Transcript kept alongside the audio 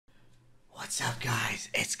What's up, guys?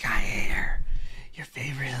 It's Guy here, your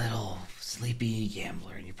favorite little sleepy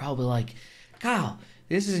gambler. And you're probably like, Kyle,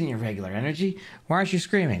 this isn't your regular energy. Why aren't you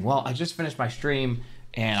screaming? Well, I just finished my stream,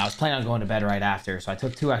 and I was planning on going to bed right after, so I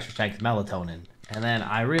took 2 extra strength melatonin. And then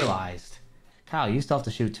I realized, Kyle, you still have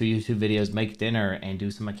to shoot 2 YouTube videos, make dinner, and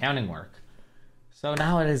do some accounting work. So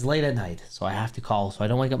now it is late at night, so I have to call so I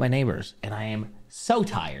don't wake up my neighbors. And I am so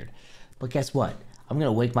tired. But guess what? I'm going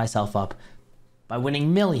to wake myself up by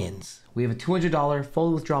winning millions. We have a $200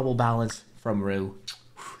 full withdrawable balance from Rue.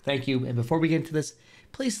 Thank you. And before we get into this,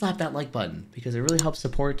 please slap that like button because it really helps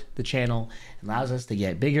support the channel and allows us to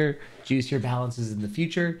get bigger, juicier balances in the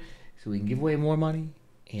future so we can give away more money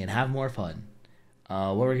and have more fun.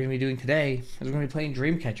 What we're going to be doing today is we're going to be playing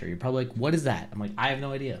Dreamcatcher. You're probably like, what is that? I'm like, I have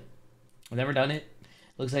no idea. I've never done it.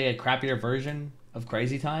 It looks like a crappier version of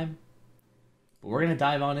Crazy Time. But we're going to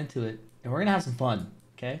dive on into it and we're going to have some fun.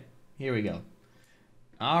 Okay? Here we go.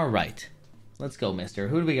 All right. Let's go, mister.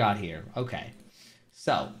 Who do we got here? Okay.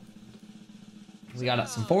 So, we got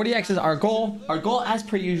some 40Xs. Our goal, as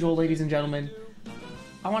per usual, ladies and gentlemen,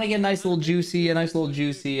 I want to get a nice little juicy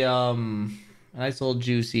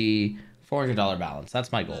 $400 balance.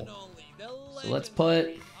 That's my goal. So let's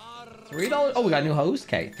put $3. Oh, we got a new host.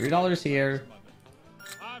 Okay, $3 here.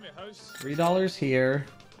 $3 here.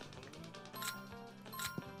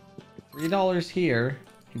 $3 here.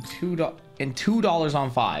 And $2 on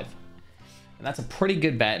 5. And that's a pretty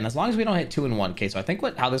good bet. And as long as we don't hit 2 and 1. Okay, so I think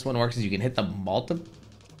how this one works is you can hit the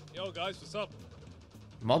Yo guys, what's up?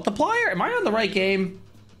 multiplier. Am I on the right game?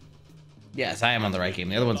 Yes, I am on the right game.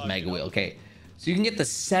 The other one's Mega Wheel. Okay. So you can get the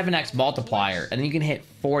 7x multiplier, and then you can hit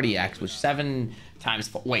 40x, which 7 times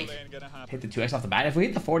 4. Wait, hit the 2x off the bat. If we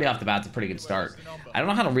hit the 40 off the bat, it's a pretty good start. I don't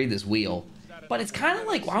know how to read this wheel, but it's kind of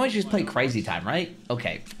like, why don't you just play Crazy Time, right?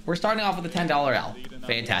 Okay, we're starting off with a $10 L.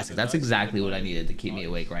 Fantastic. That's exactly what I needed to keep me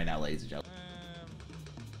awake right now, ladies and gentlemen.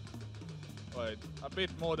 Wait, a bit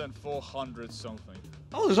more than 400 something.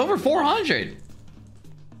 Oh, there's over 400.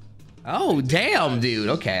 Oh, damn, dude.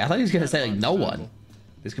 Okay, I thought he was going to say, like, no one.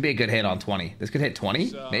 This could be a good hit on 20. This could hit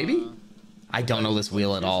 20, maybe? I don't know this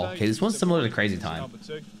wheel at all. Okay, this one's similar to Crazy Time.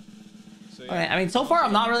 Okay, I mean, so far,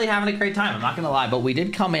 I'm not really having a great time. I'm not going to lie, but we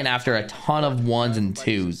did come in after a ton of 1s and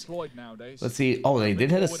 2s. Let's see. Oh, they did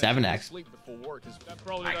hit a 7x.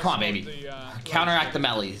 All right, come on, baby. Counteract the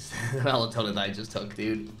mellies. The melatonin I just took,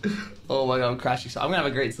 dude. Oh my god, I'm crashing. So I'm going to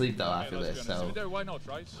have a great sleep, though, after this. So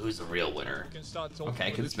who's the real winner? Okay,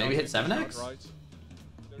 can this maybe hit 7x?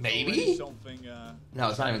 Maybe? No,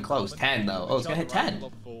 it's not even close. 10, though. Oh, it's going to hit 10.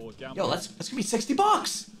 Yo, that's going to be $60. All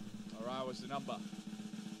right, what's the number?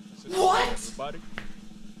 What?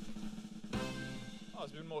 Oh,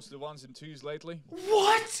 it's been mostly 1s and 2s lately.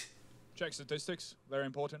 What? Check statistics, very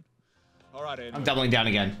important. All right, anyway. I'm doubling down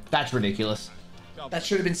again. That's ridiculous. That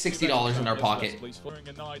should have been $60 in our pocket. But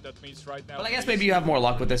I guess maybe you have more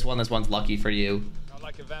luck with this one. This one's lucky for you.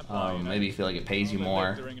 Maybe you feel like it pays you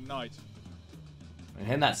more. And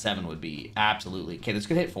hitting that 7 would be absolutely... Okay, this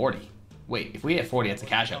could hit 40. Wait, if we hit 40, that's a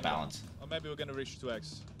cash out balance. Or maybe we're going to reach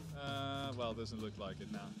 2x. Well, it doesn't look like it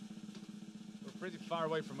now. We're pretty far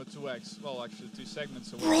away from a 2x. Well, actually, 2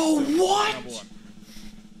 segments away. Bro, what?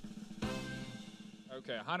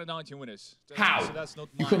 Okay, 119 winners. How? So that's not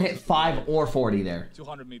you couldn't hit 5 or 40 there.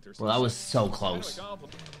 200 meters. Well, that was so close.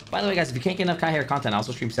 By the way, guys, if you can't get enough Kai Hair content, I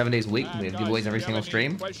also stream 7 days a week. We have giveaways every single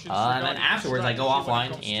stream. And then afterwards, I go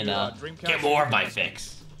offline and get more of my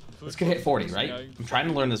fix. Let's get hit 40, right? I'm trying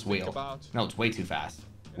to learn this wheel. No, it's way too fast.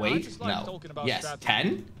 Wait, no. Yes,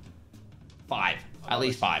 10? 5. At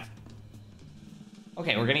least 5.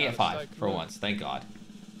 Okay, we're gonna get 5 for once. Thank God.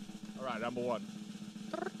 All right, number 1.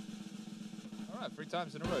 All right, 3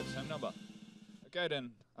 times in a row, same number. Okay,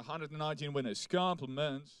 then 119 winners.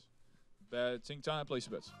 Compliments. Betting time, place a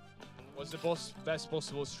bet. What's the best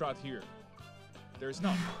possible strat here? There's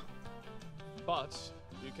none. But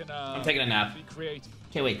you can. I'm taking a nap. Be creative.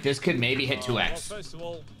 Okay, wait. This could maybe hit 2x. Well, first of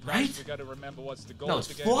all, right? You gotta remember what's the goal. No,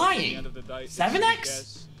 it's flying.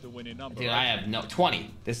 7x? The winning number. Dude, right? I have no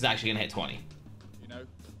 20. This is actually gonna hit 20. You know,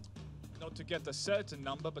 not to get a certain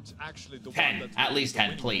number, but actually the 10. one that At least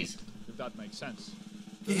 10, please. If that makes sense.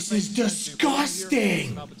 This is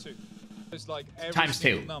disgusting. It's like Times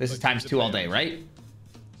 2. This is times 2 all day, right?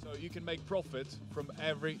 So you can make profit from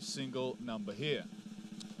every single number here.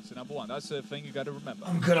 So number 1. That's the thing you got to remember.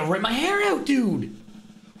 I'm gonna rip my hair out, dude.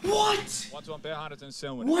 What? 1 to 1 pair,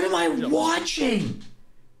 107. What am I watching?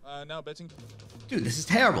 Now betting. Dude, this is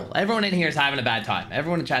terrible. Everyone in here is having a bad time.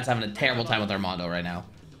 Everyone in chat's having a terrible time with Armando right now.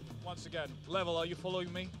 Once again, level, are you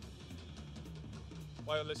following me?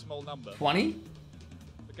 Why a small number? 20?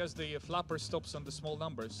 Because the flapper stops on the small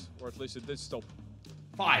numbers, or at least it did stop.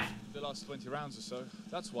 5. the last 20 rounds or so.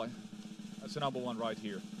 That's why. That's the number one right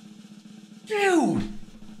here. Dude!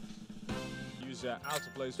 Use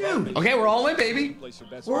autoplay as Dude! well. Okay, we're all in, baby. Place your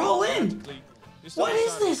bets We're all in! What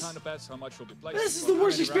is this? Kind of bets, how much will be placed, This is the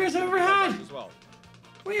worst experience I've ever had! as well.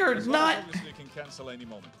 We are not... Obviously, you can cancel any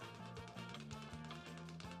moment.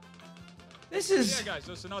 This is... Yeah, guys,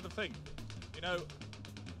 that's another thing. You know,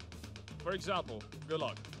 for example, good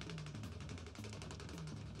luck.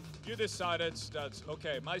 You decided that,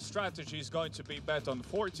 okay, my strategy is going to be bet on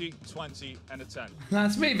 40, 20, and a 10.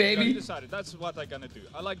 That's me, You baby. decided that's what I'm gonna do.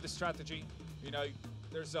 I like the strategy. You know,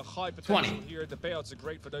 there's a high potential 20. here. The payouts are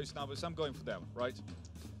great for those numbers. I'm going for them, right?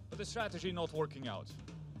 But the strategy not working out.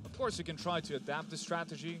 Of course, you can try to adapt the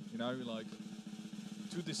strategy. You know, like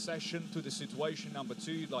to the session, to the situation. Number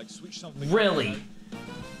two, like switch something. Really? Up, you know?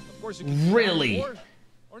 Of course, you can Really?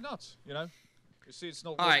 or not. You know. You see, it's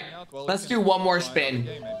not All working right, out. Well, let's you do can one more try spin.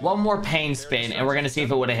 another game, maybe. One more pain spin, and we're gonna see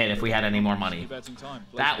if it would have hit if we had any more money. Betting time.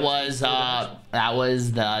 That was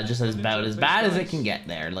just about as bad as it can get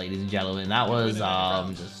there, ladies and gentlemen. That was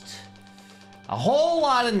just a whole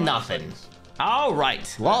lot of nothing. All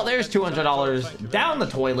right, well, there's $200 down the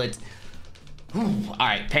toilet. All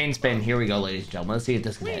right, pain spin. Here we go, ladies and gentlemen. Let's see if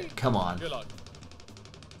this can hit. Come on. Good luck.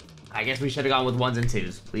 I guess we should have gone with ones and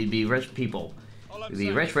twos. We'd be rich people. We'd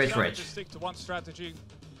be rich, rich, rich. Just stick to one strategy.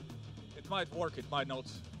 It might work, it might not.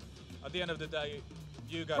 At the end of the day,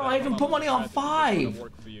 you got. Bro, I even put money on 5.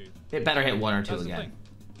 Work for you. It better hit 1 or 2 That's the again. thing.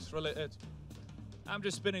 It's really it. I'm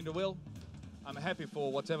just spinning the wheel. I'm happy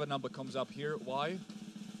for whatever number comes up here. Why?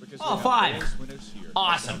 Because Oh, we have 5. always winners here.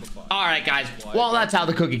 Awesome. Number 5. All right, guys. Well, that's how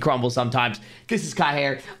the cookie crumbles sometimes. This is Kai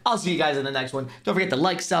Hair. I'll see you guys in the next one. Don't forget to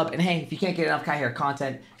like, sub, and hey, if you can't get enough Kai Hair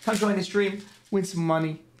content, come join the stream, win some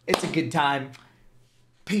money. It's a good time.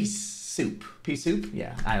 Peace soup. Peace soup?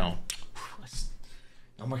 Yeah, I don't.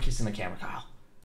 No more kissing the camera, Kyle.